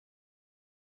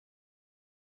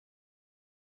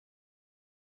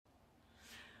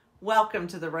Welcome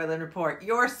to the Roylin Report,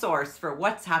 your source for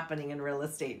what's happening in real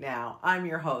estate now. I'm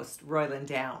your host, Roylin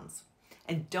Downs.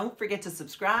 And don't forget to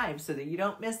subscribe so that you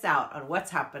don't miss out on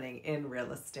what's happening in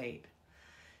real estate.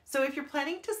 So if you're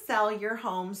planning to sell your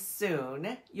home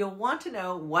soon, you'll want to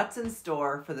know what's in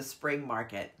store for the spring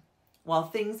market. While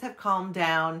things have calmed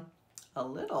down a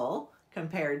little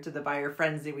compared to the buyer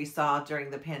frenzy we saw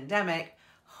during the pandemic,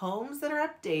 homes that are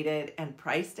updated and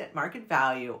priced at market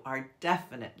value are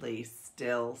definitely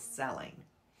still selling.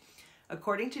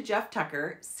 According to Jeff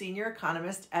Tucker, senior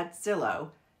economist at Zillow,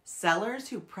 sellers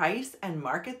who price and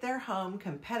market their home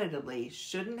competitively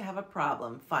shouldn't have a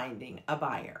problem finding a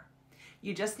buyer.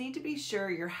 You just need to be sure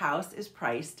your house is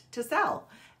priced to sell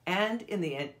and in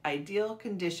the ideal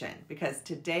condition, because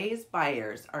today's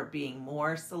buyers are being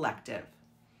more selective.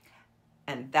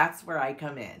 And that's where I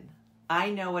come in. I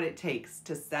know what it takes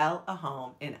to sell a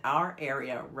home in our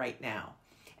area right now,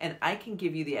 and I can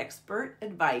give you the expert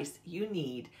advice you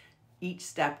need each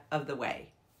step of the way.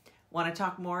 Want to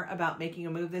talk more about making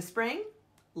a move this spring?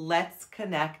 Let's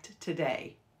connect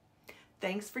today.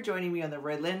 Thanks for joining me on the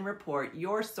Roylin Report,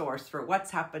 your source for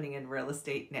what's happening in real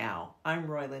estate now. I'm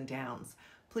Roylin Downs.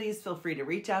 Please feel free to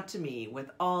reach out to me with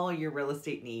all your real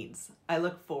estate needs. I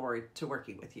look forward to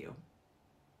working with you.